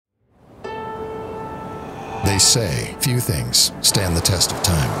They say few things stand the test of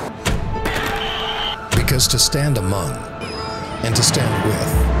time. Because to stand among, and to stand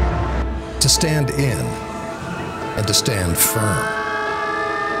with, to stand in, and to stand firm,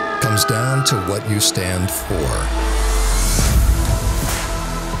 comes down to what you stand for.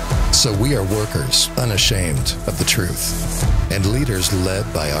 So we are workers unashamed of the truth, and leaders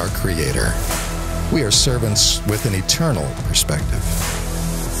led by our Creator. We are servants with an eternal perspective.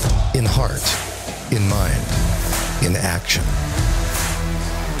 In heart, in mind, in action.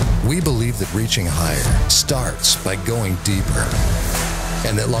 We believe that reaching higher starts by going deeper,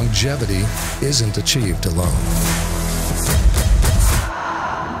 and that longevity isn't achieved alone.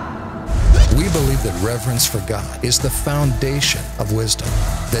 We believe that reverence for God is the foundation of wisdom,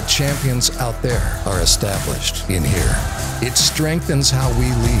 that champions out there are established in here. It strengthens how we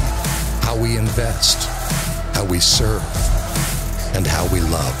lead, how we invest, how we serve, and how we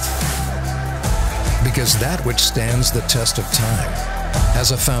love. Because that which stands the test of time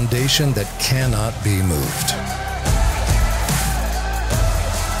has a foundation that cannot be moved.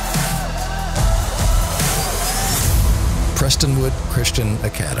 Prestonwood Christian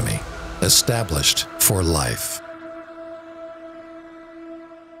Academy, established for life.